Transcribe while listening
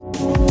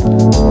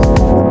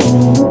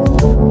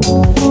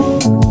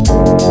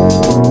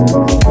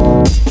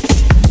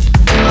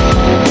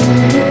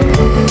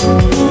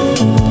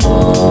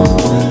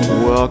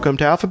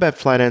Alphabet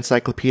Flight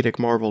Encyclopedic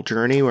Marvel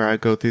Journey, where I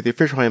go through the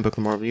official handbook of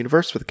the Marvel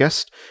Universe with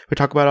guests. We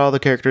talk about all the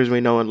characters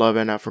we know and love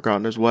and have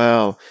forgotten as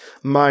well.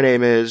 My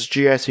name is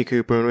Jesse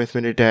Cooper, and with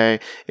me today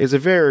is a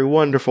very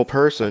wonderful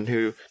person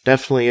who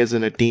definitely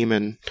isn't a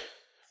demon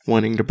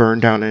wanting to burn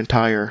down an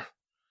entire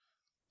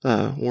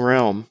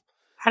realm.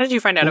 How did you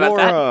find out about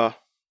that?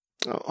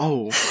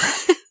 Oh.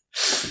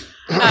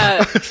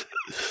 I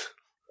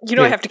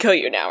have to kill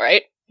you now,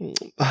 right?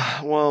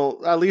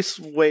 Well, at least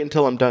wait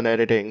until I'm done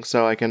editing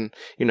so I can,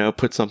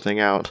 put something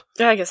out.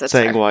 I guess that's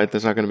saying fair. why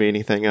there's not going to be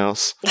anything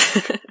else.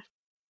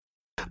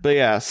 But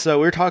yeah, so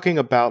we're talking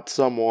about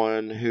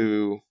someone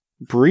who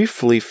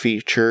briefly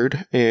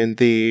featured in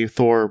the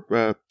Thor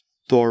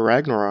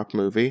Ragnarok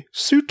movie,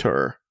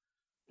 Surtur.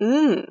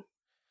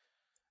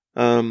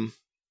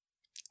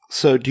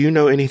 So do you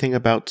know anything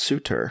about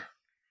Surtur?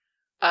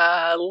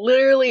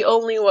 Literally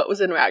only what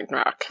was in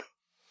Ragnarok.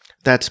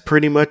 That's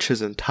pretty much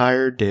his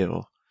entire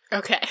deal.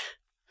 Okay.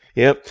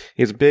 Yep,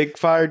 he's a big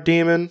fire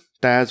demon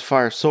that has a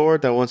fire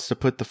sword that wants to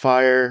put the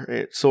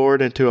fire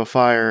sword into a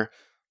fire,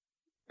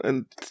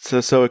 and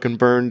so it can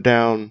burn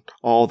down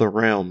all the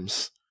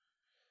realms.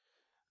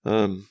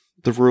 The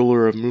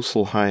ruler of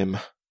Muspelheim.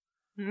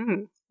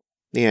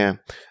 Yeah.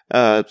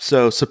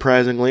 So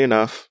surprisingly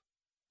enough,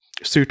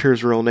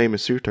 Surtur's real name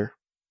is Surtur.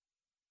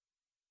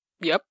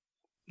 Yep.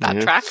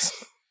 That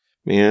tracks.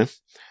 Yeah.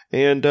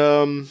 And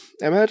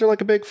imagine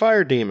like a big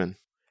fire demon.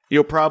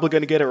 You're probably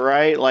going to get it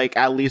right, like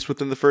at least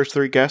within the first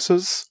 3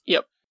 guesses.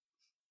 Yep.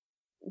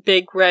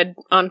 Big red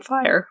on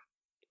fire.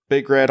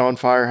 Big red on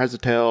fire, has a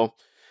tail.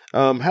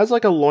 Has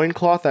like a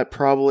loincloth that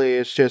probably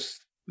is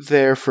just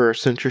there for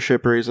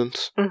censorship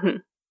reasons. Mm-hmm.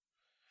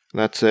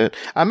 That's it.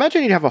 I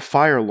imagine he'd have a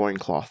fire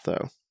loincloth,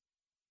 though.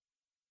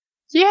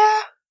 Yeah.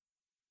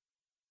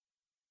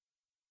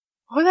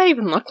 What would that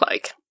even look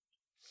like?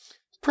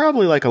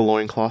 Probably like a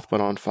loincloth,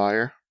 but on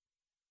fire.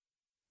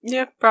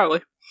 Yeah,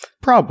 probably.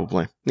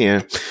 Probably,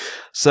 yeah.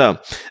 So,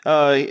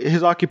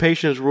 his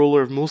occupation is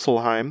ruler of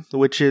Muspelheim,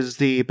 which is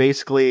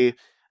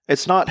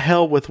it's not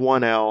hell with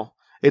one L.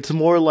 It's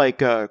more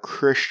like a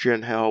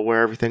Christian hell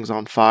where everything's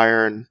on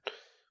fire and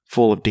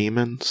full of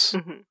demons.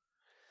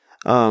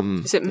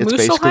 Mm-hmm. Is it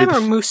Muspelheim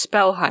or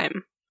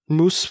Muspelheim?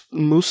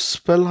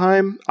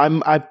 Muspelheim?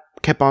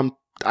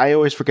 I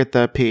always forget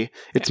the P.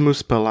 It's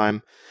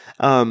Muspelheim.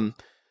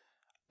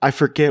 I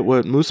forget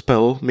what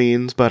Muspel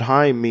means, but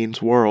Heim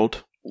means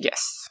world.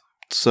 Yes.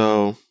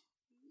 So,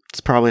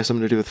 it's probably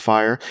something to do with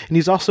fire. And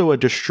he's also a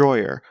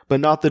destroyer, but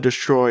not the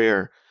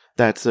destroyer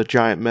that's a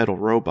giant metal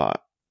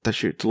robot that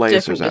shoots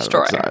lasers out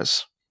of its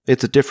eyes.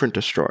 It's a different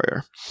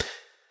destroyer.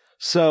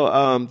 So,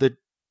 the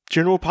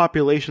general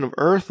population of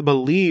Earth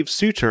believes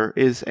Surtur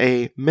is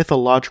a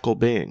mythological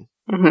being.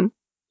 Mm-hmm.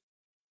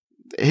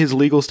 His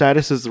legal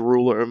status is the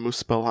ruler of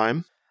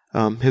Muspelheim.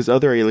 His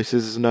other alias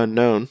is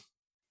unknown.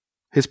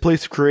 His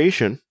place of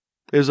creation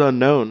is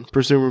unknown,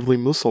 presumably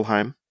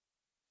Muspelheim.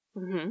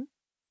 Mm-hmm.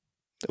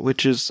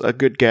 Which is a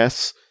good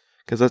guess,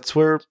 because that's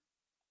where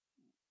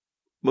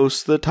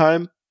most of the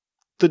time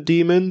the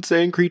demons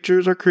and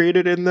creatures are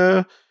created in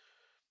the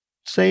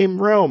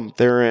same realm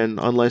they're in,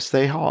 unless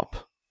they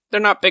hop. They're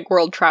not big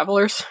world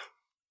travelers?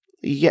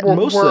 Yeah,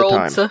 most of the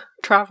time.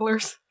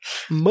 Travelers?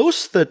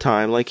 Most of the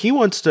time, like, he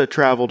wants to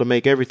travel to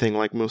make everything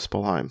like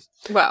Muspelheim.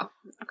 Well,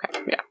 okay,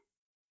 yeah.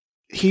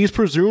 He's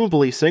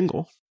presumably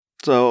single,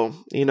 so,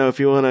 if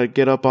you want to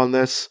get up on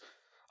this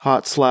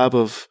hot slab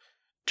of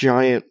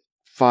giant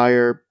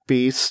fire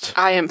beast.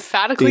 I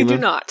emphatically do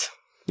not.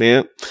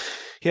 Yeah.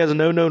 He has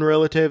no known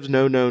relatives,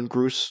 no known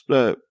group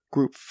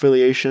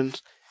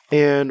affiliations,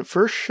 and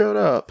first showed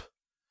up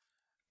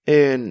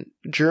in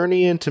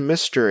Journey into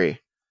Mystery,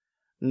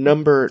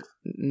 number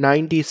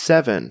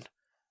 97,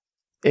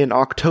 in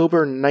October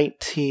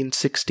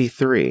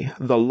 1963,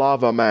 The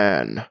Lava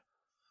Man.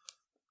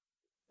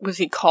 Was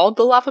he called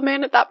the Lava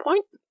Man at that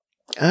point?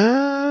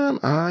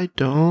 I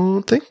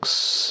don't think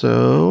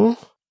so.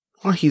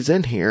 Well, he's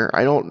in here.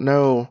 I don't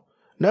know.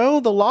 No,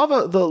 the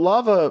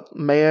lava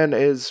man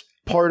is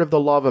part of the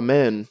lava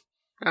men.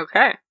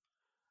 Okay.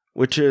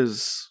 Which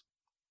is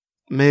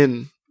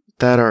men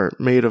that are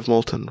made of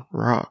molten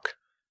rock.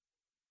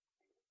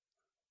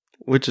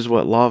 Which is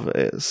what lava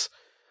is.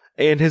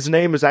 And his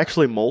name is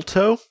actually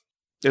Molto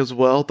as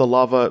well,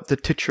 the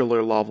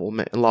titular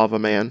lava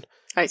man.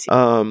 I see.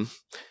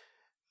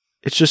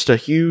 It's just a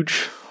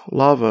huge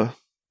lava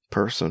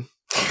person.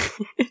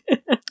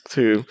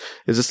 Who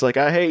is just like,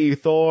 I hate you,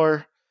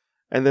 Thor.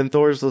 And then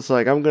Thor's just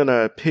like, I'm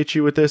gonna hit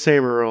you with this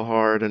hammer real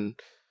hard and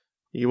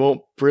you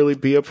won't really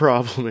be a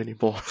problem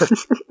anymore.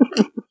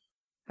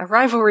 A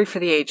rivalry for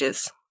the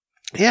ages.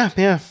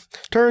 Yeah.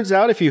 Turns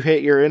out if you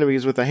hit your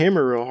enemies with a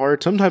hammer real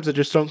hard, sometimes they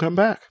just don't come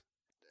back.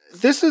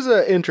 This is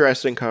an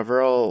interesting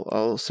cover.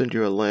 I'll send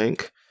you a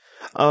link.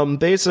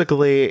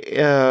 Basically,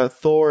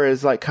 Thor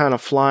is like kind of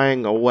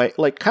flying away,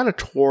 like kind of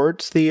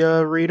towards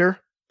the reader.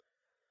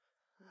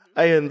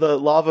 And the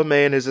lava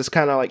man is just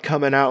kind of like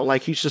coming out,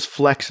 like he's just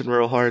flexing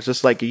real hard. It's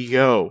just like,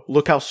 yo,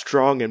 look how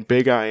strong and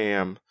big I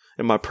am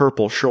in my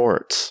purple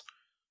shorts.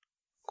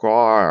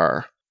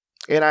 Gwar.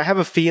 And I have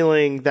a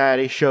feeling that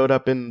he showed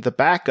up in the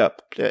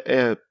backup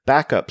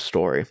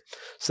story.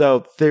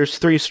 So there's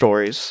 3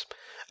 stories.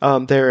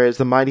 There is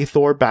the Mighty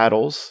Thor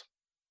battles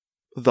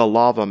the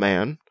Lava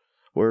Man,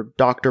 where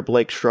Dr.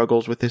 Blake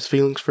struggles with his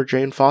feelings for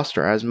Jane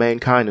Foster as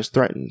mankind is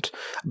threatened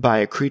by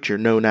a creature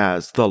known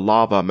as the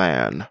Lava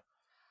Man.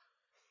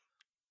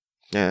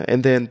 Yeah,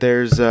 and then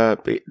there's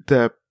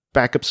the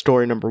backup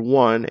story number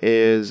 1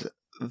 is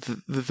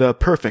the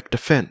Perfect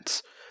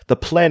Defense. The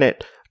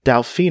planet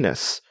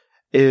Delphinus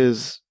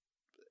has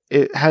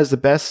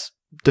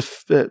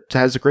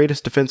the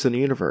greatest defense in the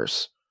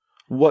universe.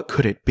 What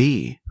could it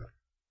be?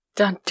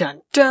 Dun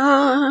dun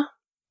dun.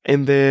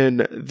 And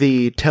then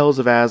the Tales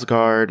of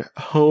Asgard,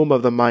 home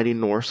of the mighty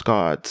Norse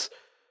gods.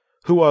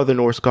 Who are the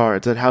Norse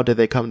gods and how did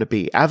they come to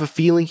be? I have a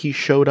feeling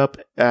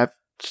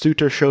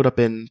Suter showed up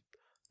in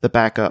the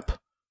backup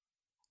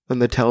in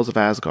the Tales of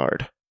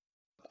Asgard.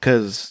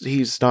 Because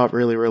he's not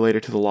really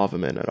related to the Lava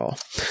Men at all.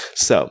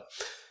 So,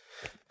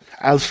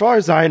 as far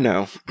as I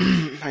know,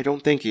 I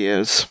don't think he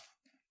is.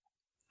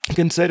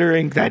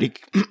 Considering that he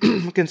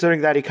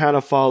kind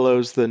of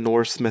follows the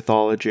Norse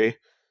mythology.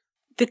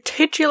 The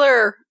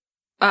titular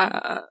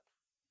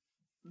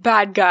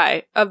bad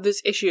guy of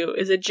this issue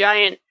is a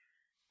giant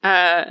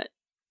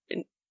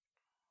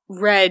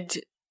red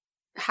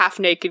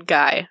half-naked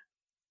guy.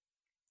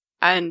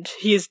 And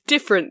he is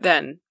different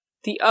than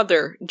the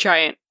other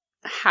giant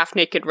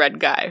half-naked red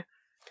guy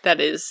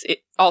that is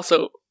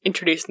also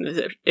introduced in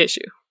this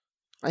issue.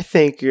 I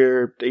think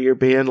you're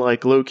being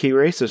like low-key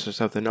racist or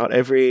something. Not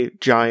every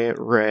giant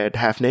red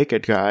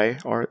half-naked guy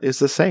is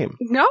the same.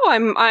 No,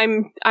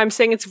 I'm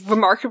saying it's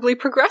remarkably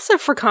progressive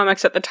for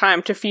comics at the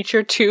time to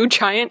feature 2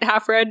 giant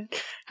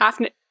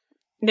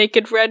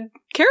half-naked red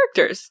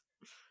characters.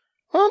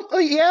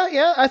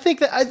 Yeah. I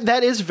think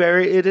that is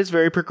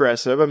very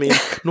progressive. I mean,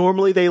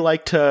 normally they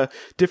like to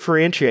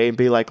differentiate and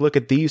be like, look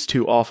at these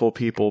 2 awful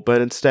people,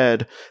 but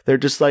instead they're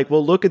just like,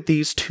 well, look at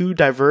these 2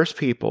 diverse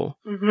people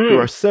who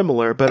are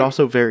similar, but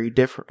also very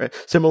different.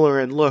 Similar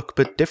in look,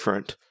 but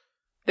different.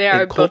 They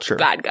are both the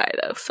bad guy,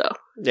 though. So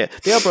yeah,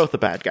 they are both the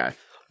bad guy.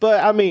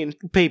 But I mean,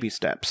 baby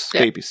steps.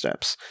 Yeah. Baby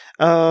steps.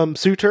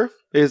 Suter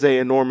is an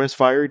enormous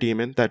fiery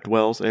demon that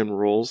dwells and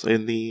rules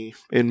in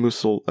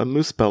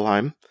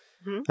Muspelheim.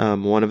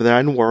 One of the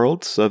 9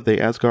 worlds of the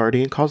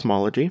Asgardian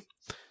cosmology.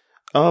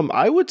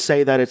 I would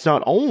say that it's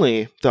not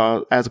only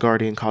the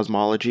Asgardian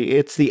cosmology,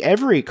 it's the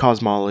every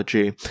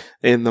cosmology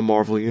in the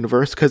Marvel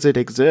Universe, because it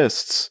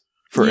exists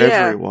for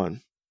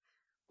everyone.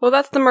 Well,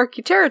 that's the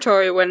murky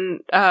territory when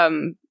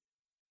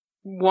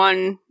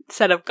one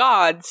set of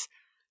gods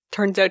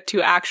turns out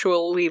to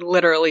actually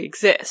literally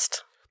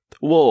exist.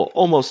 Well,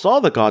 almost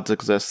all the gods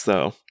exist,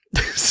 though.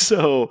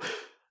 So,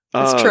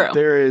 that's true.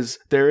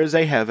 There is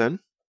a heaven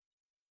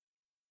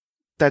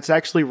that's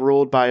actually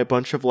ruled by a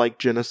bunch of like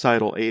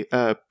genocidal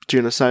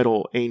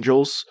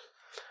angels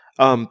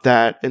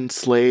that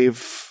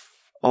enslave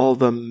all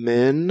the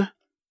men.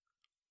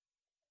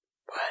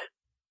 What?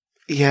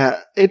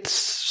 Yeah,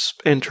 it's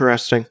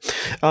interesting.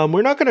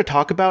 We're not going to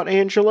talk about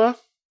Angela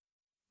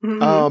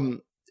in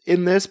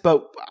this,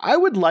 but I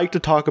would like to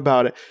talk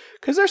about it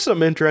because there's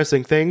some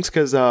interesting things,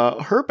 because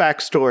her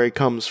backstory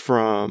comes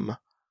from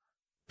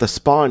the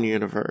Spawn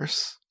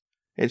universe,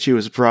 and she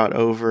was brought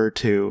over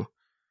to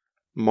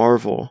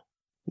Marvel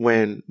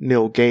when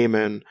Neil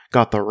Gaiman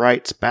got the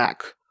rights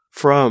back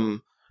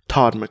from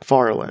Todd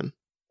McFarlane.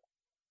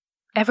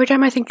 Every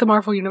time I think the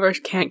Marvel Universe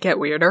can't get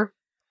weirder,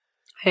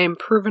 I am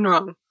proven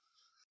wrong.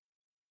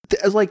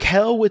 Like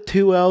Hell with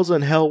 2 L's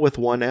and Hell with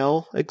 1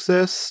 L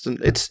exists,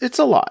 and it's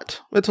a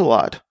lot. It's a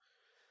lot.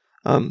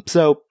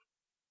 So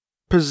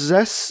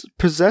possessed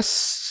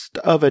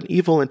of an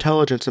evil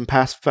intelligence and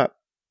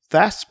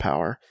vast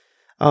power,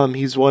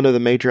 he's one of the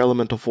major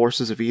elemental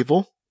forces of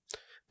evil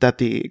that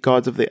the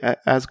gods of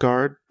the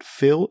Asgard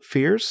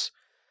fears.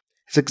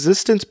 His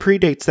existence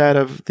predates that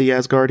of the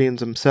Asgardians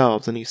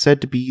themselves, and he's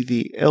said to be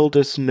the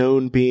eldest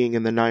known being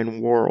in the 9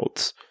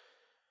 worlds.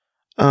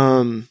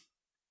 And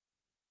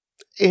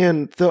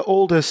the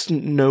oldest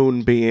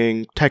known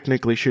being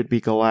technically should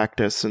be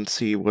Galactus, since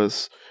he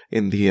was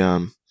in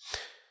the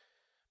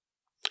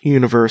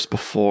universe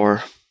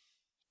before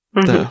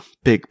the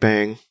Big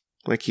Bang.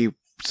 Like, he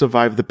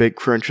survived the Big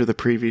Crunch of the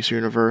previous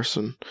universe,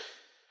 and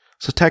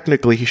so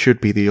technically he should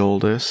be the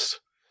oldest.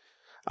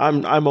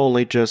 I'm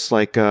only just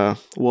like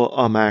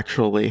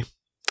actually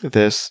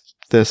this,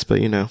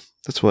 but you know,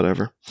 that's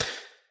whatever.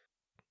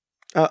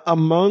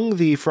 Among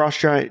the frost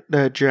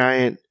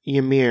giant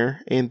Ymir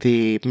and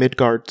the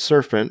Midgard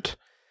serpent,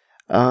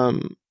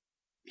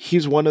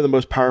 he's one of the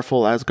most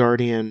powerful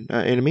Asgardian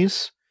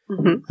enemies.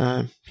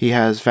 He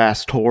has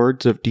vast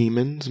hordes of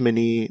demons,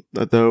 many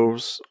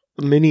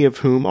of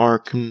whom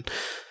are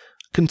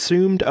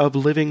consumed of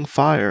living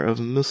fire of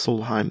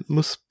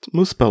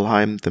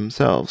Muspelheim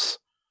themselves.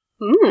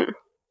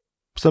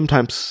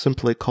 Sometimes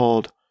simply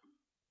called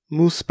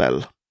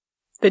Muspel.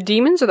 The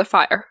demons or the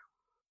fire?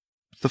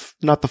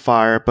 Not the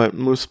fire, but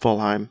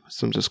Muspelheim.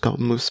 Some just called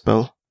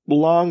Muspel.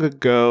 Long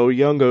ago,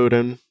 young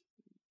Odin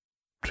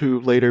to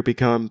later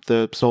become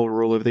the sole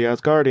ruler of the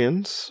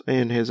Asgardians,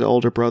 and his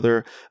older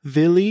brother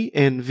Vili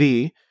and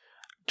V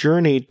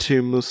journeyed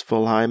to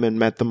Muspelheim and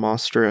met the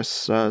monstrous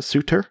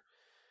Surtur.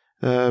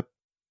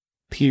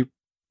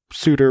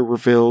 Surtur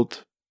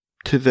revealed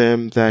to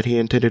them that he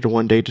intended to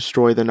one day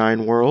destroy the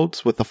 9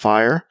 worlds with the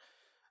fire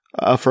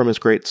from his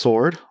great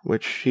sword,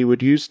 which he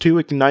would use to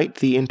ignite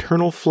the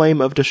internal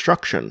flame of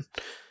destruction.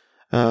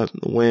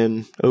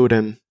 When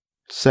Odin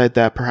said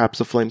that perhaps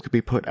the flame could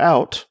be put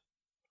out,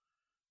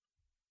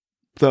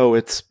 though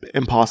it's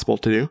impossible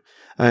to do,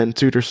 and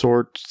Surtur's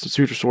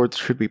swords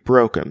should be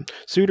broken.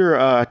 Surtur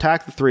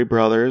attacked the 3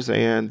 brothers,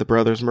 and the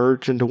brothers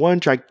merged into one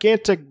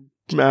gigantic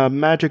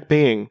magic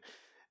being,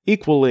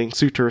 equaling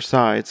Surtur's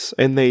size,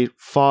 and they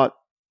fought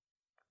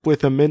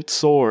with immense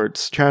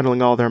swords,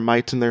 channeling all their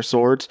might in their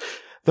swords.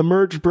 The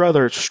merged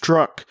brothers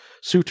struck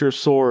Surtur's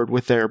sword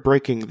with their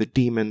breaking the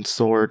demon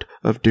sword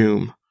of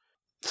doom.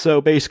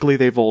 So basically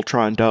they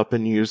Voltroned up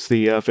and used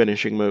the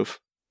finishing move.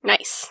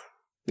 Nice.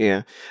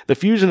 Yeah. The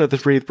fusion of the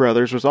 3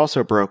 brothers was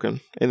also broken,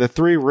 and the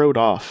 3 rode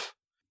off.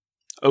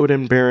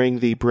 Odin bearing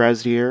the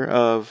brazier,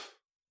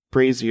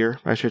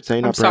 I should say,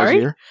 not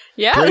brazier.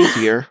 Yeah.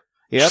 Brazier.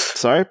 Yep,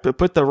 sorry, but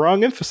put the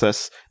wrong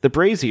emphasis. The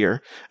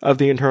brazier of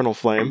the internal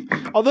flame.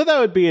 Although that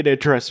would be an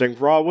interesting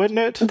raw, wouldn't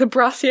it? The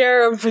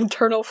brazier of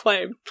internal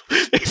flame.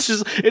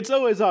 It's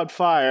always on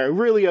fire.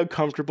 Really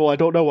uncomfortable. I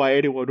don't know why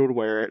anyone would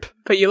wear it.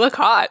 But you look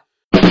hot.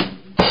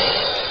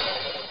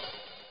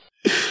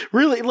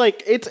 Really,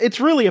 like, it's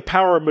really a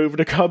power move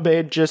to come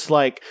in just,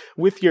 like,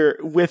 with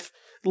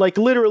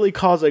literally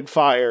causing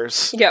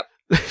fires. Yep.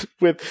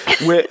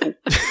 with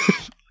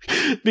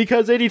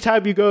because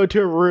anytime you go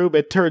into a room,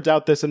 it turns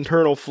out this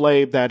internal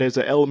flame that is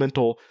an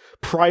elemental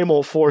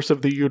primal force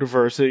of the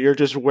universe, and you're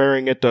just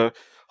wearing it to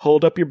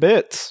hold up your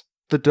bits.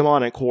 The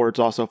demonic hordes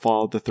also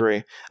followed the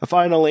 3.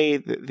 Finally,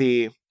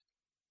 the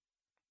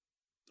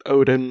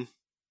Odin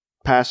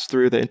passed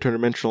through the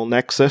interdimensional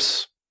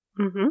nexus,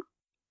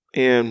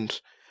 and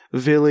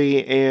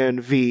Vili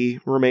and V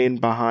remained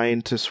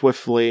behind to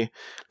swiftly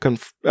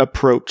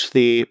approach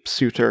the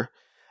Surtur.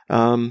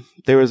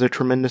 There was a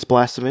tremendous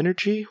blast of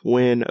energy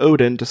when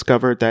Odin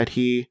discovered that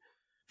he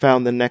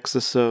found the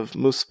nexus of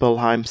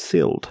Muspelheim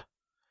sealed.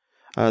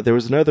 There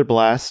was another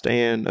blast,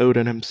 and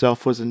Odin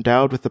himself was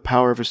endowed with the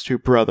power of his 2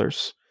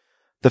 brothers.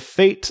 The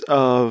fate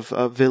of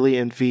Vili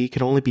and V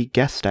can only be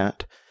guessed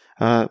at,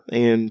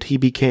 and he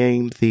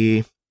became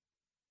the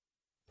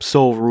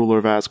sole ruler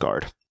of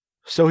Asgard.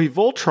 So he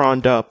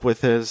Voltroned up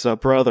with his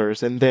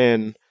brothers, and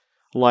then,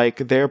 like,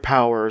 their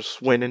powers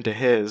went into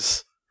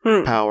his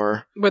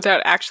power.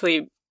 Without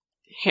actually...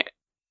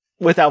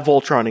 Without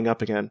Voltroning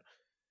up again.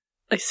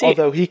 I see.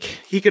 Although he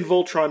can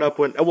Voltron up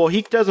when... Well,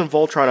 he doesn't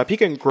Voltron up. He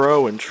can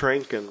grow and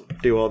shrink and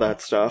do all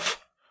that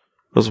stuff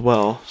as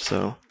well,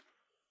 so...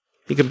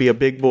 He can be a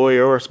big boy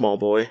or a small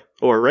boy,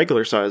 or a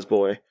regular-sized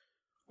boy,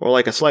 or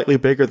like a slightly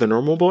bigger than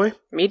normal boy.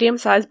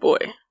 Medium-sized boy.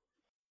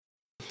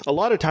 A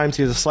lot of times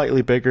he's a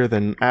slightly bigger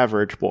than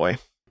average boy.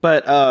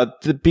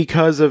 But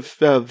because of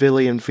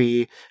Vili and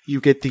V,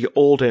 you get the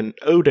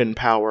Odin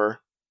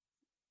power,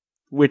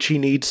 which he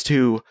needs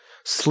to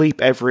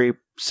sleep every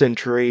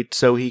century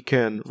so he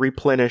can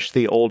replenish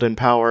the Odin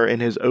power in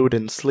his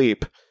Odin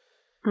sleep.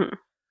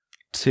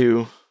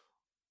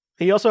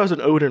 He also has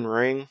an Odin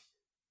ring.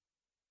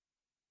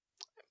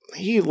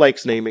 He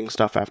likes naming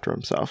stuff after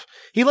himself.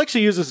 He likes to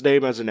use his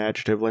name as an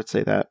adjective, let's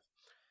say that.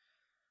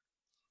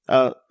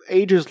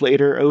 Ages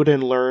later,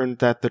 Odin learned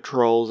that the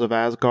trolls of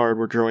Asgard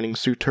were joining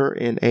Surtur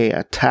in an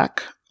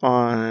attack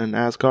on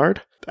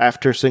Asgard.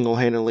 After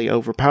single-handedly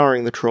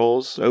overpowering the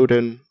trolls,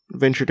 Odin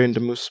ventured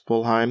into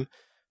Muspelheim.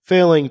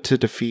 Failing to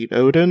defeat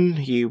Odin,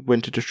 he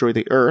went to destroy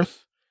the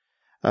Earth,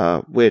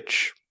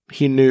 which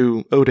he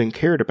knew Odin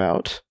cared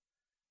about.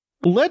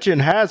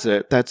 Legend has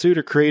it that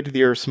Surtur created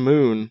the Earth's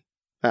moon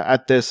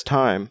at this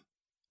time,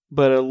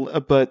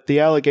 but the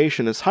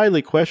allegation is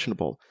highly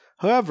questionable.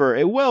 However,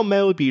 it well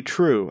may be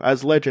true,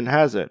 as legend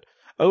has it.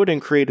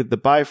 Odin created the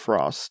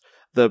Bifrost,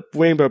 the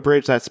rainbow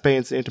bridge that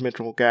spans the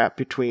interdimensional gap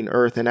between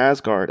Earth and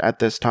Asgard at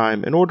this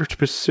time, in order to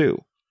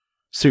pursue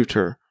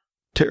Surtur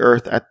to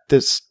Earth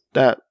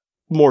at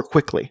more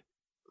quickly.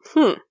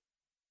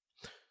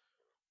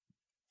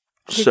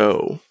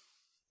 So,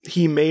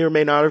 he may or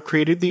may not have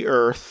created the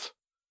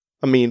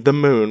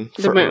moon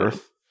for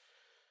Earth.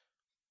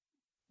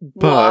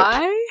 But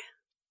why?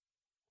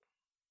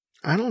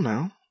 I don't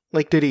know.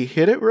 Like, did he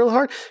hit it real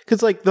hard?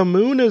 Because, like, the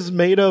moon is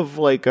made of,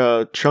 like,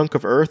 a chunk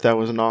of Earth that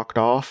was knocked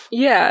off.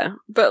 Yeah,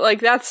 but, like,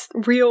 that's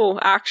real,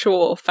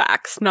 actual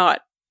facts,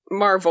 not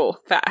Marvel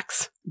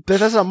facts.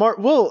 But that's not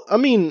well, I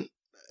mean,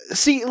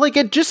 see, like,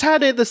 it just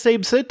had it in the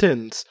same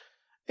sentence.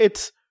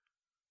 It's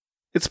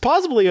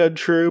possibly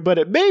untrue, but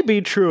it may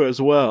be true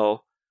as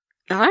well.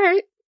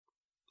 Alright.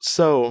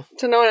 So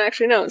no one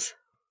actually knows.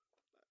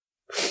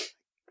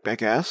 I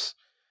guess.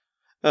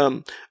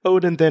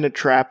 Odin then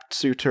entrapped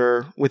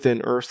Surtur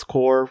within Earth's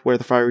core, where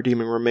the fire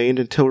demon remained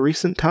until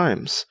recent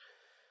times.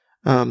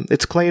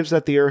 It's claims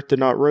that the Earth did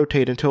not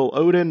rotate until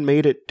Odin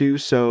made it do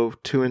so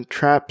to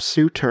entrap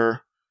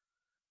Surtur,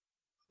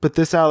 but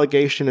this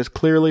allegation is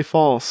clearly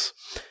false.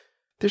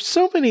 There's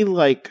so many,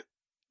 like,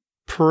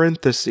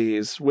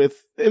 parentheses with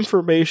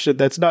information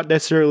that's not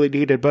necessarily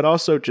needed, but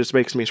also just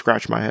makes me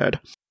scratch my head.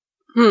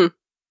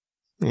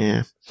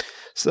 Yeah.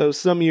 So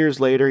some years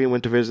later, he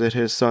went to visit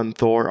his son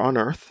Thor on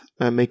Earth,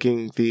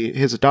 making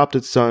his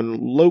adopted son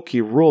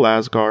Loki rule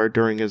Asgard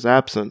during his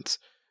absence,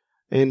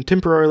 and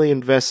temporarily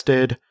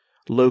invested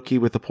Loki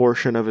with a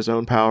portion of his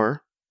own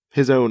power,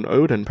 his own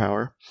Odin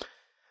power.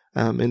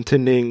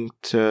 Intending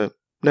to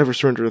never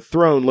surrender the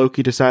throne,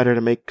 Loki decided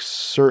to make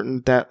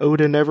certain that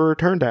Odin never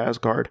returned to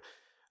Asgard.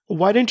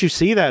 Why didn't you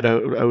see that,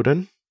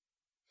 Odin?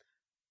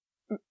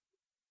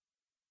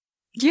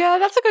 Yeah,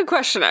 that's a good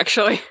question,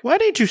 actually. Why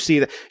didn't you see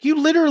that? You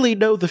literally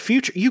know the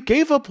future. You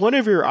gave up one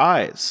of your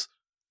eyes.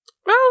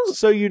 Well,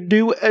 So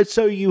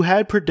you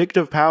had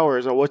predictive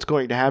powers on what's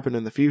going to happen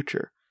in the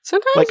future.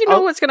 sometimes Like, you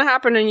know what's going to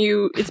happen and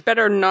it's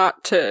better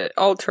not to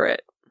alter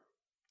it.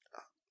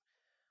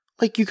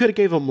 Like, you could have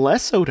gave him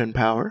less Odin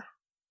power.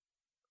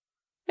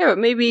 Yeah, but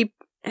maybe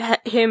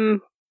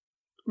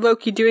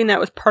Loki doing that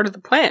was part of the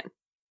plan.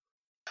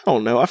 I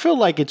don't know. I feel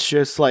like it's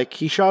just like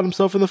he shot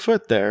himself in the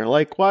foot there.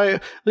 Like, why?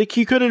 Like,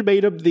 he could have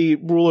made up the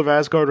rule of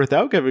Asgard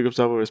without giving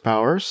himself of his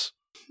powers.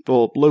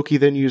 Well, Loki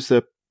then used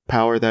the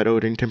power that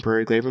Odin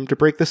temporarily gave him to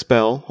break the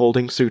spell,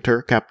 holding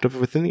Surtur captive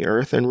within the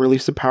earth, and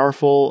release a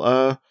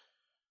powerful,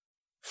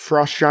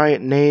 frost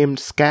giant named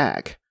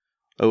Skag.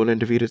 Odin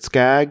defeated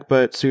Skag,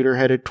 but Surtur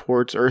headed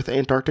towards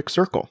Earth-Antarctic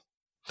Circle,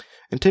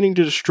 intending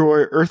to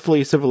destroy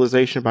earthly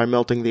civilization by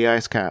melting the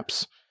ice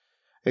caps,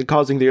 and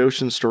causing the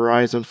oceans to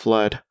rise and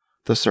flood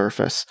the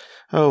surface.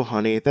 Oh,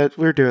 honey, that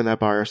we're doing that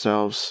by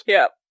ourselves.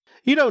 Yeah.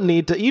 You don't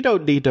need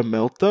to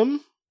melt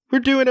them. We're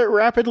doing it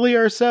rapidly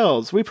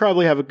ourselves. We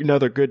probably have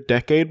another good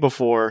decade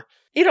before.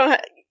 No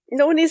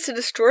one needs to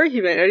destroy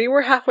humanity.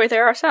 We're halfway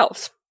there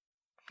ourselves.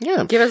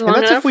 Yeah. Give us long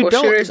and that's enough, if we we'll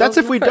shoot don't. ourselves That's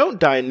in if the we foot. don't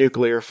die in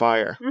nuclear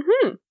fire.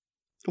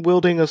 Mm-hmm.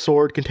 Wielding a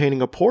sword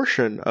containing a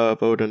portion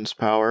of Odin's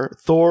power,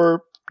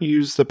 Thor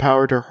used the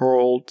power to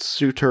hurl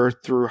Surtur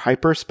through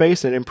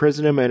hyperspace and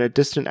imprison him in a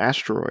distant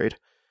asteroid,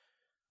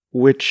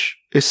 which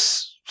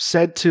is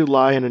said to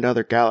lie in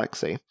another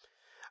galaxy.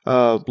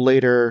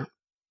 Later,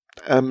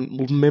 a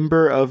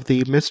member of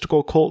the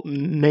mystical cult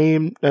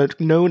known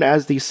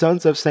as the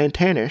Sons of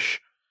Santanish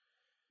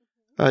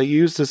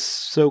used a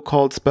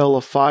so-called spell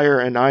of fire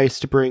and ice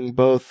to bring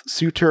both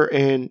Surtur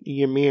and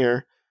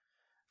Ymir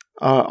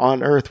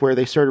on Earth, where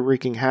they started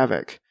wreaking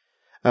havoc.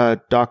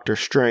 Doctor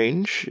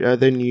Strange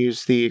then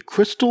used the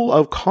Crystal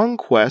of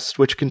Conquest,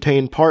 which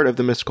contained part of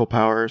the mystical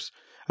powers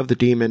of the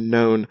demon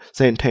known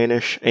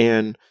Santanish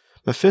and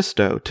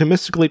Mephisto, to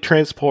mystically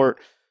transport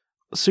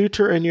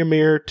Surtur and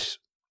Ymir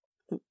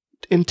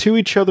into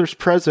each other's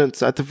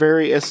presence at the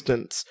very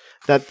instance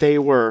that they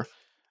were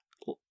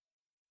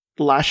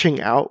lashing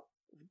out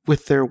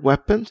with their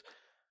weapons.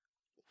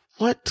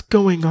 What's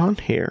going on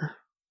here?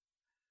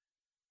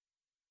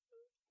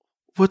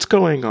 What's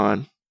going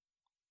on?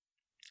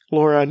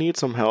 Laura, I need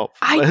some help.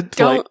 I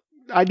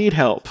need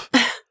help.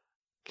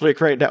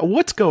 Like, right now.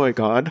 What's going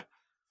on?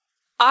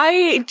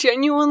 I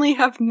genuinely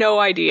have no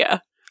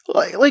idea.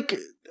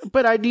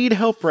 But I need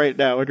help right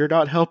now, and you're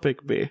not helping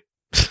me.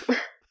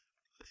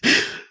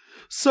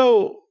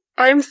 So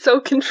I'm so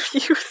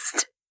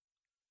confused.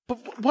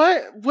 But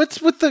what?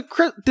 What's with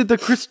did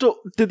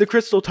the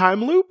crystal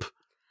time loop?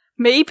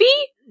 Maybe?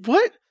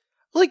 What?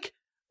 Like,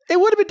 it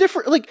would have been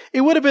different. Like,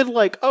 it would have been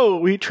like, oh,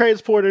 we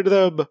transported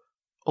them,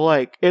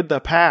 like, in the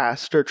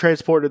past, or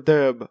transported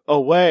them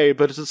away,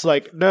 but it's just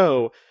like,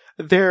 no,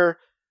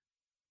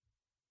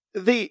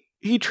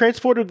 he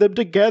transported them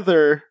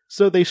together,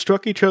 so they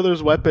struck each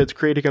other's weapons,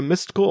 creating a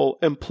mystical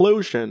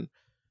implosion.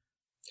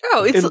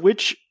 Oh, in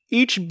which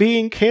each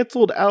being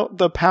canceled out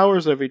the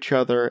powers of each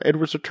other and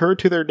was returned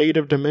to their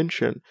native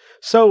dimension.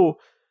 So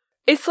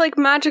it's like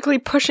magically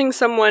pushing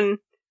someone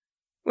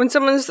when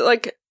someone's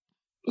like,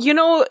 you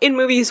know, in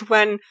movies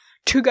when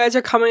two guys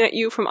are coming at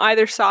you from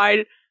either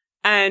side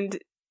and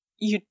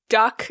you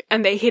duck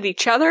and they hit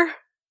each other.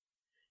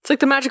 It's like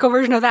the magical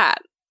version of that.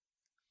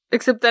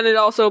 Except then it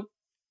also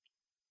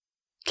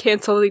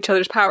canceled each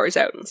other's powers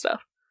out and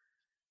stuff.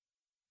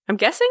 I'm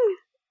guessing?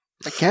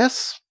 I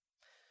guess.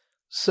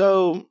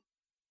 So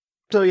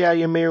yeah,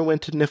 Ymir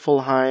went to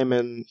Niflheim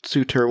and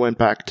Surtur went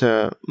back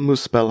to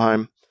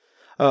Muspelheim.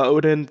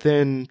 Odin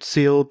then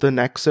sealed the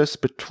nexus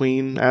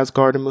between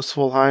Asgard and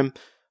Muspelheim,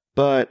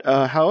 but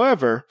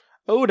however,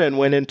 Odin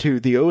went into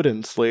the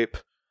Odin sleep,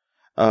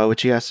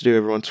 which he has to do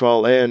every once in a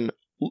while, and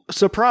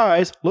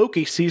surprise,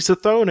 Loki sees the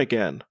throne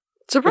again.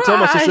 Surprise! It's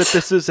almost as if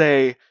this is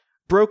a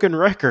broken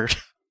record,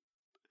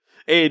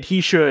 and he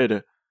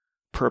should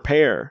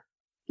prepare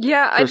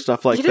for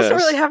stuff like this. He doesn't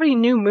really have any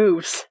new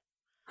moves.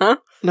 Huh?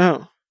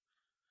 No.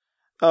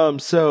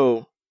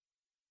 So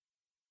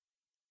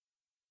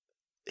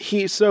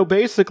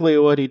basically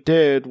what he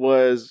did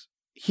was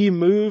he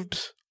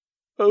moved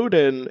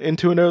Odin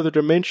into another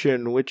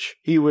dimension, which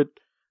he would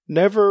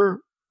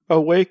never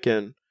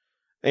awaken,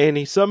 and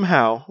he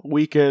somehow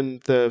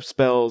weakened the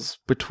spells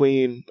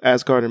between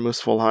Asgard and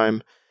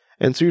Muspelheim,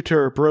 and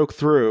Surtur broke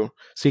through,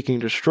 seeking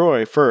to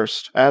destroy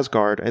first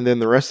Asgard and then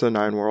the rest of the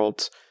Nine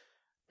Worlds.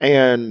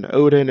 And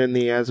Odin and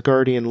the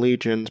Asgardian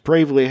legions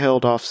bravely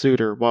held off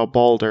Surtur while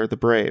Balder the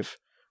Brave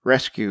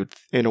rescued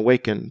and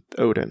awakened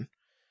Odin.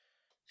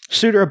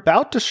 Surtur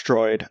about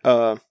destroyed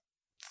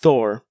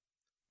Thor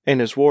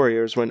and his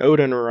warriors when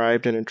Odin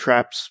arrived and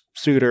entrapped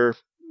Surtur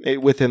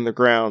within the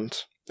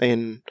ground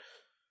and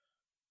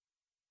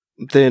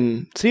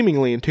then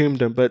seemingly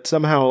entombed him, but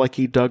somehow like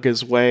he dug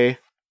his way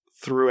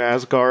through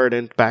Asgard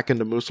and back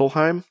into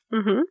Muspelheim.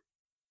 Mm-hmm.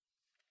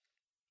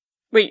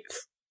 Wait.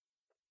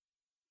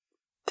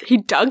 He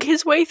dug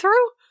his way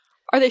through?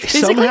 Are they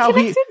physically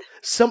connected?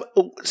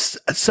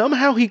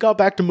 Somehow he got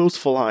back to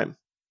Muspelheim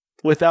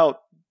without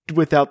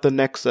the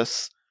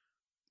Nexus.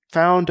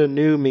 Found a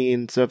new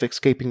means of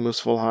escaping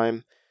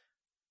Muspelheim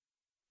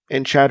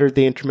and shattered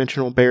the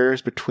interdimensional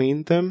barriers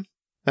between them.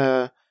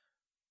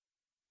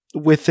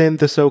 Within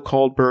the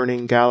so-called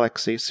burning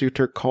galaxy,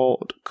 Surtur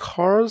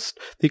caused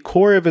the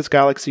core of his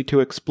galaxy to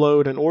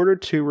explode in order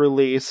to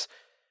release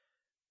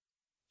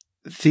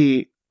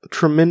the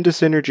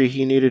tremendous energy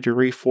he needed to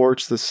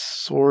reforge the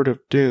Sword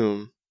of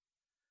Doom.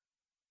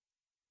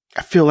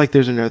 I feel like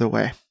there's another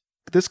way.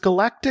 This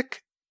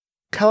galactic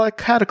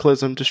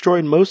cataclysm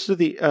destroyed most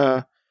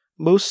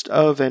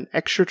of an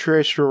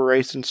extraterrestrial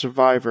race, and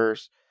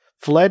survivors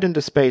fled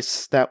into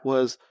space that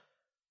was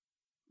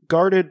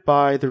guarded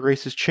by the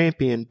race's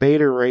champion,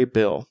 Beta Ray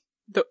Bill.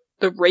 The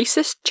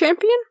racist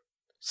champion?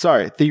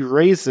 Sorry, the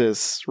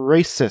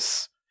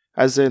racist,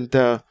 as in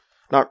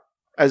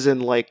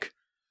like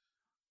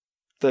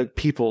the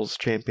people's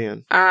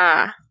champion.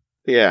 Ah.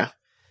 Yeah.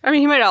 I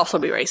mean, he might also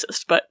be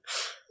racist, but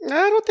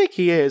I don't think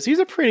he is. He's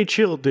a pretty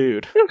chill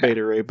dude, okay.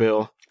 Beta Ray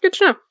Bill. Good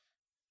to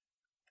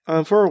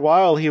know. For a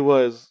while, he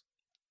was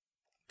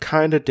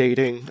kind of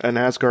dating an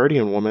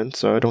Asgardian woman,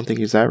 so I don't think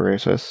he's that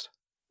racist.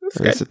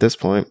 At least at this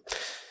point.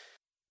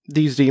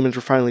 These demons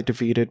were finally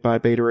defeated by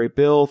Beta Ray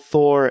Bill,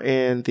 Thor,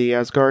 and the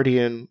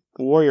Asgardian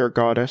warrior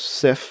goddess,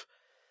 Sif.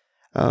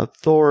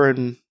 Thor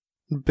and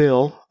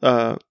Bill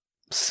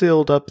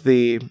sealed up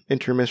the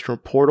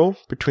interdimensional portal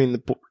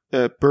between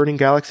the burning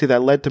galaxy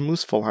that led to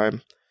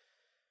Muspelheim.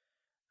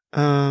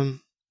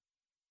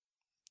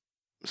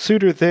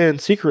 Surtur then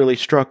secretly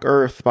struck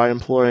Earth by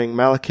employing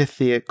Malekith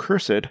the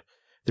Accursed,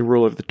 the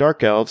ruler of the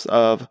Dark Elves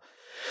of...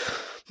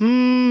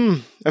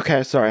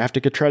 Okay, sorry, I have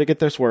to try to get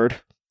this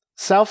word.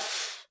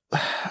 Svaltafheim.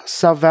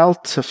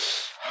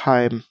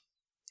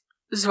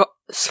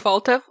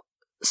 Svaltelfheim?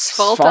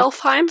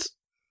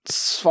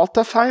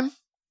 Svaltafheim?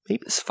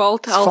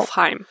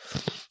 Svaltelfheim.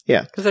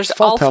 Yeah. Because there's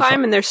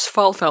Alfheim and there's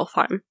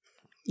Svaltelfheim.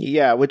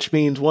 Yeah, which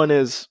means one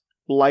is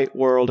light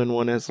world and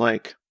one is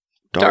like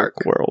dark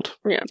world.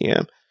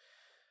 Yeah.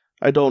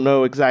 I don't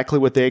know exactly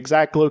what the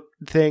exact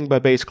thing,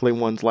 but basically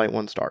one's light,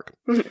 one's dark.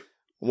 Mm-hmm.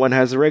 One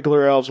has the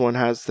regular elves, one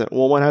has the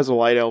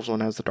light elves,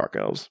 one has the dark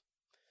elves.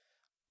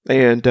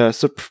 And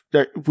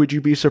would you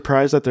be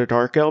surprised that the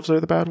dark elves are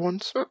the bad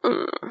ones?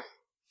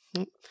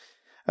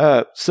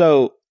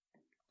 So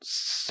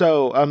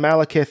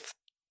Malekith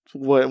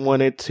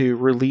wanted to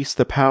release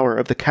the power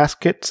of the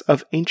caskets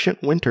of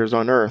ancient winters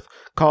on Earth,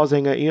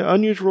 causing an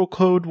unusual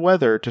cold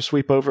weather to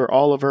sweep over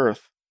all of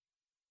Earth.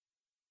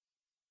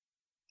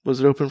 Was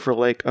it open for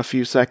like a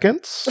few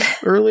seconds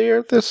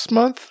earlier this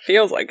month?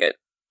 Feels like it.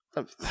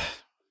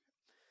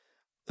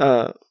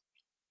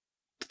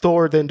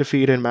 Thor then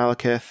defeated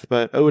Malekith,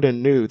 but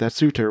Odin knew that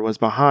Surtur was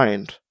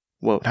behind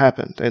what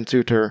happened, and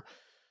Surtur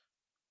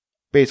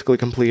basically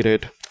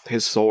completed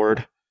his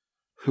sword,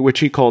 which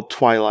he called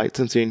Twilight,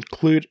 since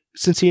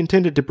he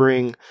intended to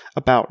bring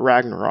about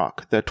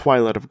Ragnarok, the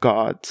Twilight of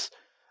Gods,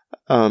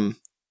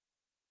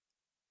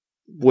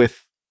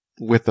 with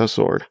the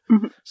sword.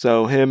 Mm-hmm.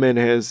 So him and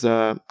his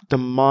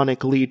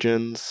demonic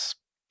legions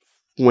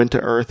went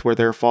to Earth, where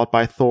they were fought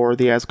by Thor,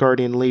 the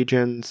Asgardian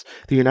legions,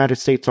 the United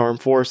States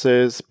Armed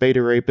Forces,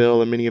 Beta Ray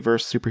Bill, and many of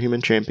Earth's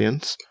superhuman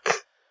champions.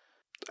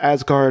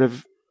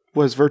 Asgard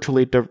was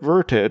virtually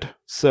diverted,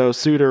 so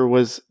Surtur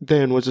was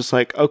just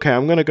like, okay,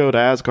 I'm gonna go to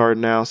Asgard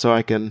now so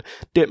I can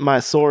dip my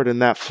sword in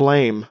that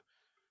flame,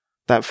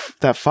 that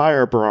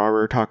fire bra we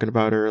were talking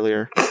about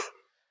earlier,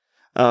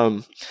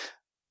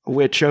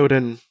 which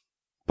Odin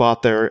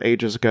bought there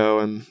ages ago,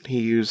 and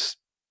he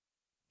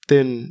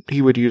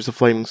would use the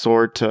flaming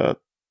sword to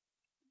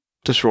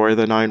destroy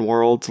the Nine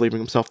Worlds, leaving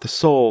himself the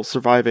sole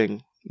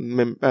surviving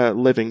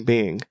living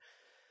being.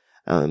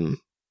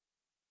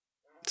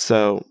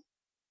 So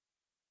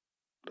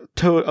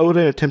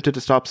Odin attempted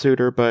to stop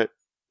Surtur, but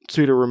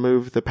Surtur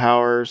removed the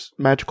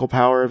magical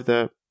power of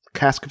the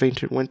Cask of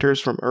Ancient Winters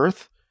from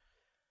Earth,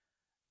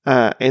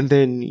 and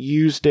then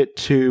used it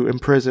to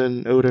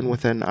imprison Odin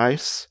within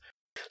ice.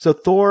 So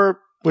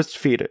Thor was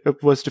defeated,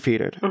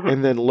 mm-hmm.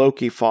 and then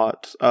Loki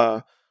fought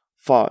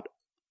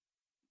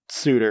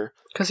Surtur.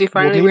 Because he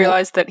finally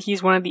realized that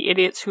he's one of the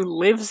idiots who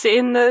lives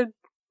in the,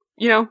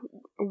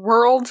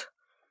 world.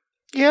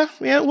 Yeah.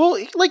 Well,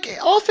 like,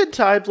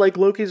 oftentimes, like,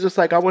 Loki's just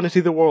like, I want to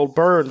see the world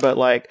burn, but,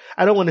 like,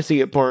 I don't want to see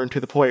it burn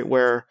to the point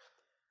where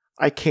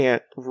I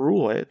can't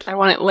rule it. I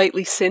want it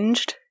lightly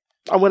singed.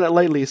 I wouldn't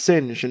lightly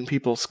singe and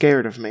people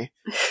scared of me.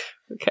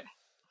 Okay.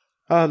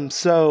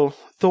 So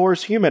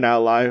Thor's human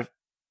ally,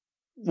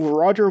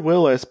 Roger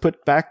Willis,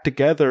 put back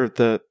together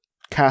the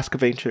Cask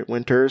of Ancient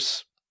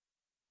Winters,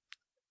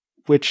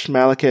 which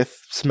Malekith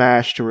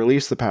smashed to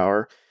release the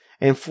power,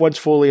 and once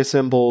fully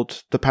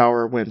assembled, the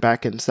power went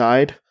back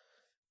inside,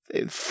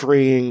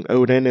 freeing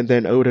Odin, and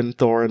then Odin,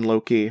 Thor, and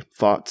Loki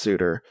fought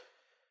Surtur,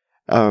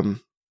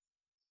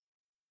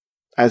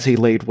 as he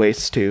laid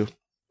waste to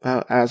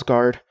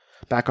Asgard.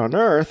 Back on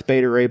Earth,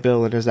 Beta Ray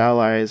Bill and his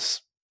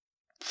allies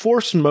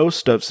forced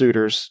most of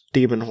Surtur's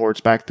demon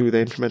hordes back through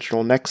the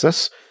interdimensional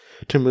nexus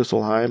to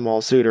Muspelheim,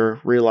 while Surtur,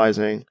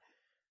 realizing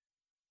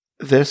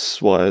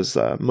this, was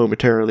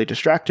momentarily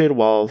distracted,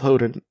 while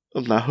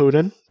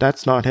Hodin,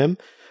 that's not him,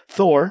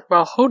 Thor.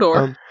 Well,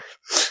 Hodor.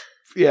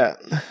 Yeah,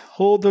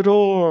 hold the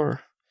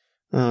door.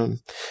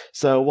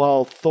 So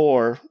while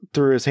Thor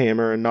threw his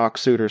hammer and knocked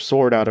Surtur's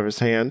sword out of his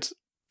hands,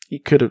 he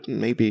could have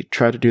maybe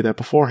tried to do that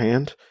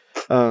beforehand.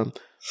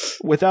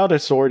 Without a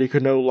sword, he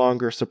could no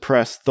longer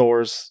suppress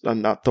Odin's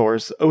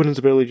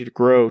ability to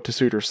grow to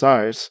Surtur's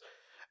size.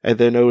 And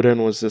then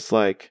Odin was just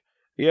like,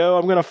 yo,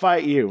 I'm gonna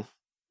fight you.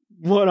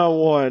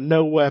 1-on-1,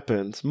 no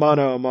weapons,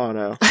 mano a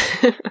mano.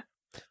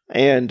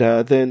 And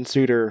then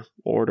Surtur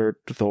ordered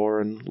Thor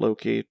and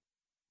Loki.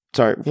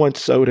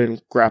 Once Odin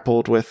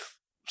grappled with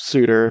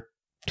Surtur,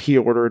 he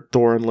ordered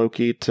Thor and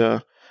Loki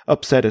to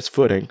upset his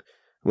footing.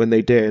 When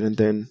they did, and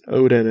then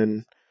Odin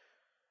and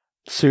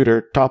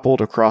Surtur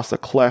toppled across a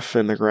cleft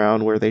in the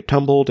ground where they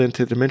tumbled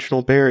into the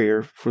dimensional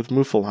barrier with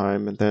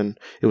Muspelheim, and then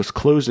it was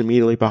closed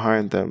immediately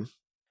behind them.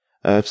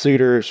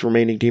 Surtur's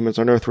remaining demons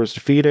on Earth was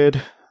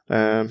defeated.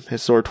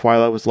 His sword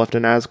Twilight was left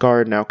in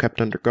Asgard, now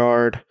kept under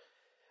guard.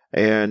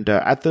 And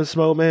at this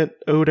moment,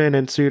 Odin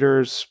and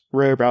Surtur's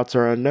whereabouts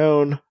are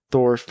unknown.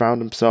 Thor found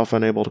himself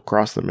unable to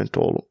cross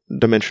the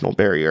dimensional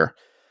barrier.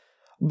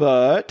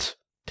 But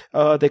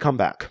they come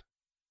back.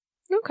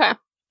 Okay.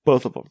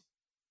 Both of them.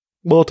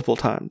 Multiple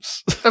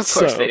times. Of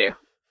course they do.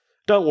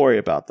 Don't worry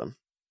about them.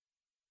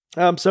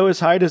 So his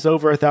height is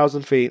over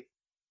 1,000 feet.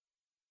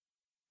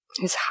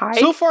 His height?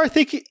 So far, I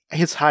think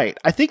his height.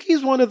 I think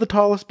he's one of the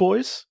tallest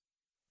boys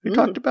we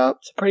talked about.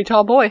 It's a pretty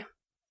tall boy.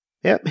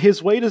 Yep.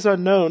 His weight is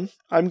unknown.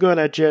 I'm going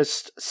to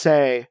just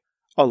say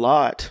a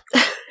lot.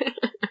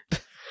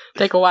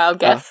 Take a wild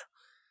guess.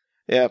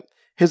 Yep.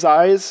 His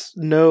eyes,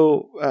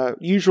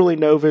 usually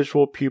no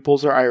visual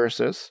pupils or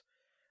irises.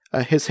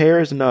 His hair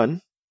is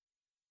none.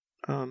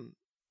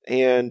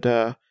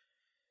 And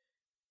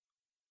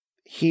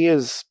he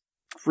is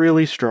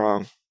really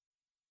strong.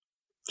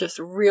 Just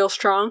real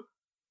strong?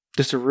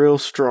 Just a real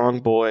strong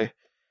boy.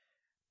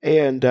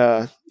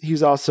 And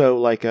he's also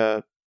like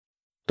a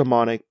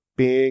demonic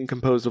being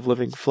composed of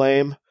living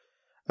flame.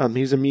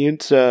 He's immune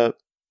to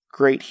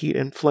great heat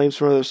and flames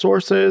from other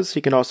sources.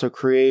 He can also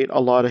create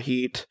a lot of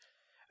heat,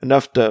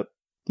 enough to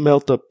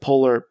melt the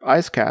polar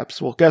ice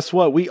caps. Well, guess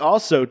what? We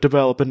also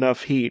develop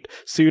enough heat.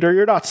 Surtur,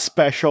 you're not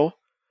special.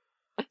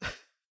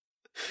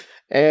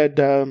 And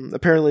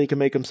apparently he can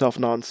make himself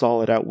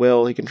non-solid at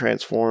will. He can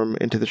transform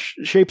into the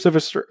shapes of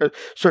a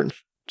certain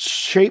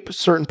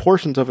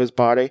portions of his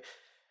body.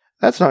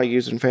 That's not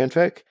used in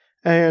fanfic.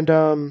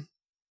 And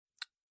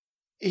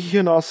he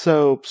can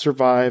also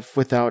survive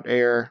without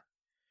air.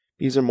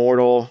 He's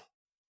immortal.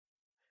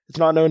 It's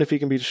not known if he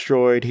can be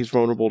destroyed. He's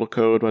vulnerable to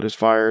cold, but his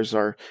fires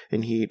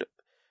and heat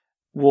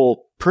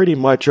will pretty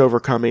much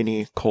overcome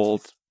any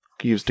cold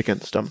used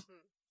against him.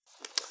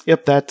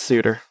 Yep, that's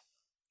Surtur.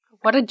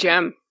 What a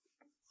gem.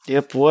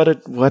 Yep, what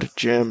a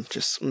gem.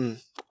 Just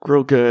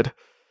real good.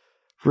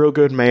 Real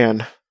good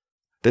man.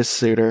 This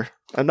Surtur.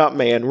 Not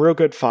man, real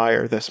good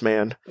fire, this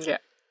man. Yeah.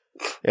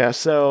 Yeah,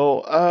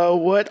 so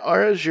what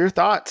are your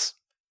thoughts?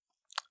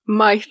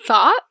 My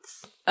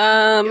thoughts?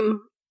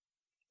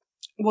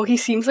 Well, he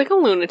seems like a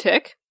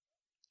lunatic.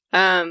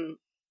 With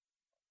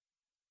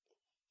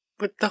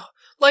the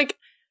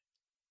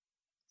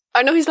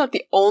I know he's not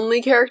the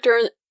only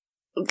character,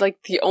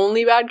 the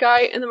only bad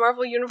guy in the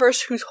Marvel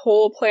Universe whose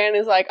whole plan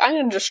is I'm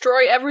gonna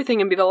destroy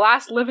everything and be the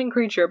last living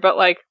creature, but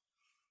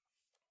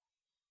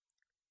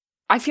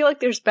I feel like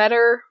there's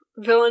better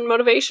villain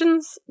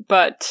motivations,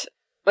 but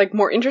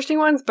more interesting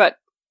ones, but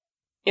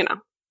it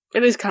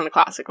is kind of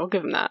classic, I'll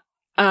give him that.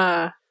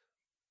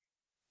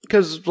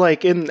 Because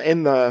in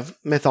the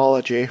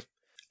mythology,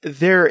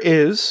 there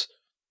is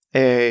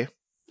a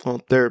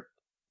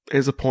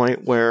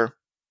point where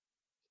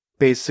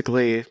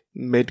basically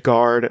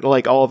Midgard,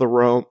 all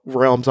the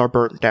realms are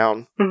burnt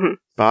down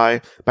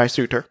by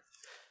Surtur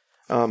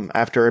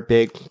after a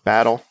big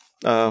battle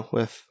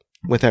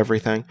with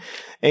everything.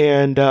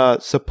 And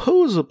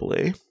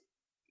supposedly,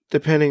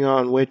 depending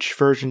on which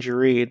versions you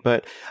read,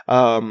 but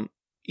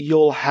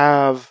you'll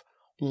have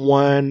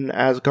one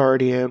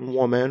Asgardian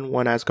woman,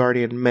 one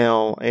Asgardian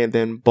male, and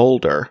then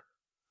Boulder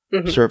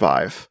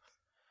survive.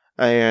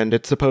 And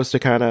it's supposed to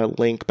kind of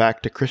link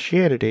back to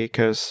Christianity,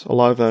 because a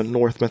lot of the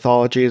Norse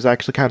mythology is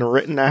actually kind of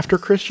written after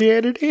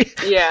Christianity.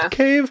 Yeah.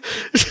 Cave.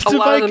 A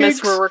lot of the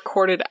myths were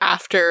recorded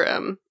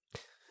after.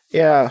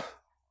 Yeah.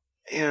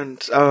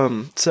 And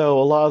so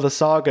a lot of the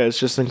sagas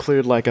just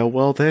include like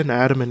well then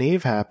Adam and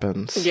Eve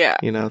happens. Yeah.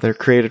 You know, they're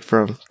created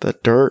from the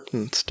dirt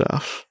and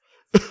stuff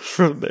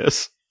from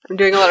this. I'm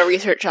doing a lot of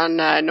research on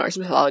Norse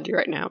mythology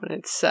right now,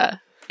 and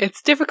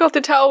it's difficult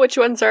to tell which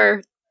ones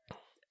are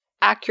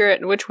accurate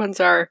and which ones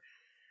are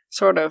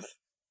sort of.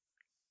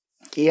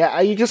 Yeah,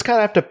 you just kind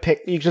of have to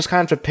pick. You just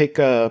kind of have to pick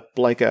a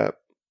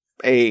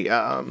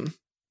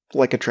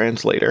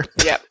translator.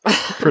 Yep.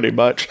 Pretty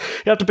much.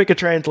 You have to pick a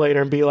translator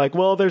and be like,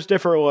 well, there's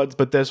different ones,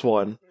 but this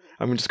one,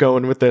 I'm just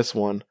going with this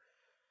one.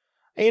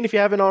 And if you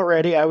haven't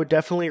already, I would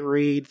definitely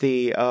read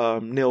the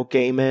Neil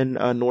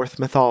Gaiman Norse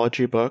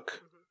mythology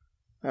book.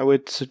 I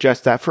would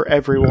suggest that for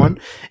everyone.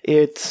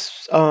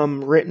 It's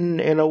written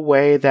in a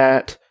way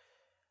that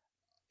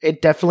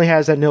it definitely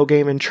has a Neil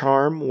Gaiman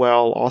charm,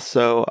 while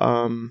also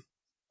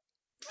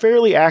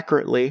fairly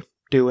accurately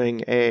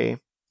doing a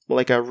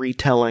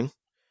retelling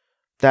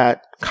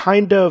that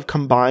kind of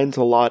combines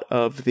a lot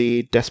of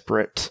the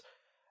disparate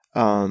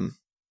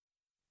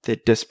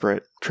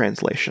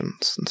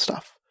translations and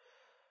stuff.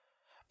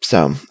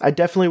 So I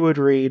definitely would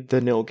read the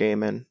Neil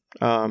Gaiman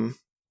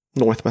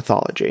Norse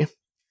mythology.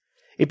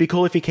 It'd be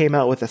cool if he came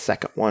out with a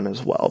second one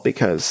as well,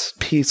 because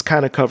he's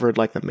kind of covered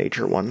like the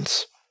major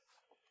ones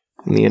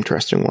and the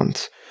interesting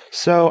ones.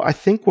 So I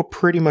think we're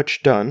pretty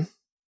much done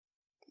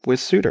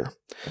with Suitor.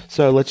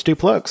 So let's do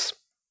plugs.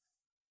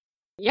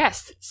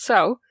 Yes.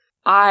 So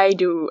I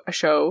do a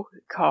show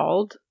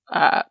called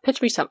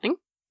Pitch Me Something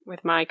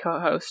with my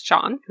co-host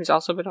Sean, who's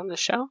also been on this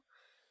show.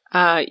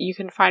 You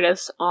can find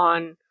us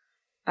on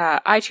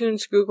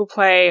iTunes, Google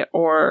Play,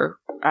 or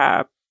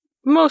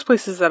most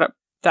places that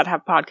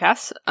have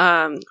podcasts,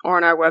 or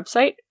on our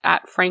website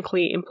at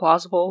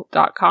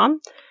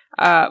franklyimplausible.com.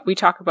 We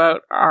talk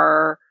about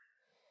our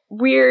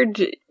weird,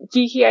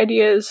 geeky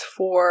ideas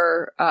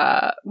for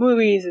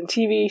movies and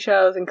TV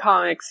shows and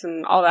comics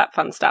and all that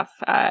fun stuff.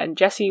 And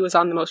Jesse was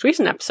on the most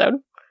recent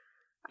episode.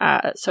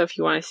 So if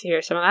you want to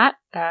hear some of that,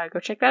 go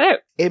check that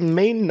out. It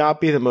may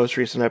not be the most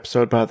recent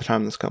episode by the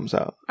time this comes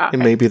out. Okay. It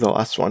may be the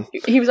last one.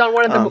 He was on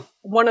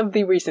one of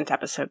the recent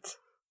episodes.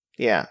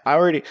 Yeah,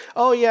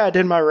 I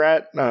did my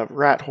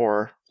rat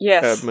horror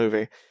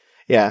movie.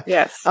 Yeah.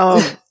 Yes.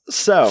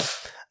 So,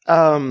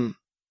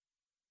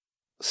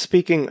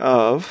 speaking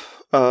of,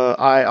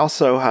 I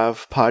also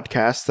have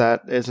podcasts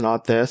that is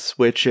not this,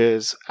 which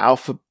is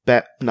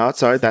Alphabet. Not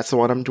sorry, that's the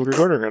one I'm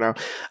recording right now.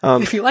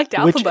 If you liked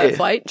Alphabet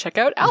Flight, check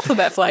out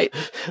Alphabet Flight.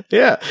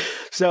 Yeah.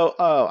 So,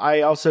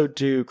 I also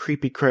do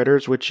Creepy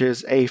Critters, which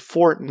is a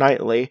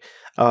fortnightly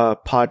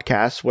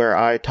podcast where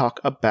I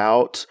talk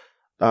about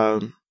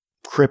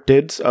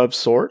cryptids of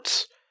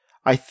sorts.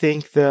 I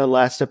think the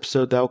last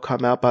episode that will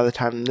come out by the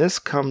time this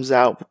comes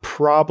out will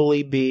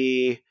probably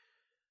be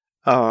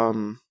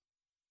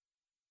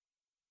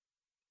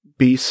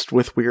Beast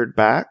with Weird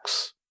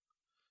Backs.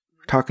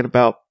 Talking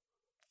about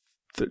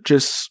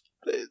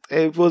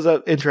it was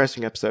an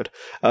interesting episode.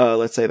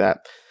 Let's say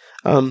that.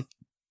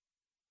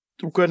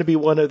 Going to be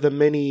one of the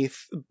many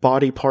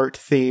body part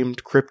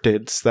themed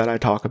cryptids that I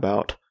talk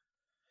about.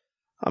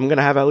 I'm going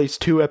to have at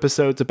least 2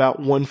 episodes about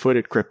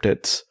one-footed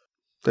cryptids.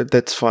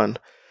 That's fun.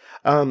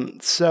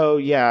 So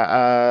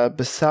yeah,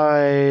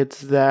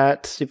 besides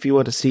that, if you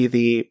want to see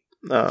the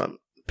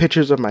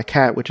pictures of my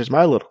cat, which is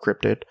my little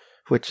cryptid,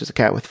 which is a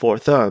cat with 4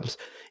 thumbs,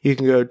 you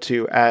can go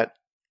to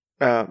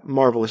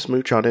Marvelous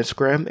Mooch on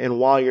Instagram, and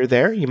while you're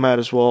there, you might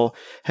as well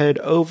head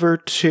over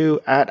to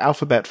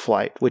 @Alphabet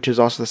Flight, which is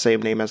also the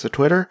same name as the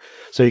Twitter,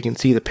 so you can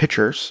see the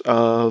pictures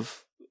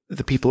of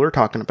the people we're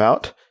talking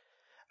about.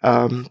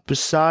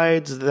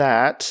 Besides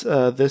that,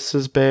 this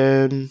has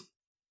been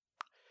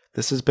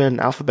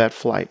Alphabet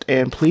Flight,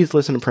 and please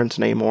listen to Prince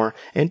Namor,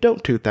 and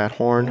don't toot that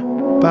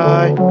horn.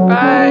 Bye.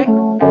 Bye.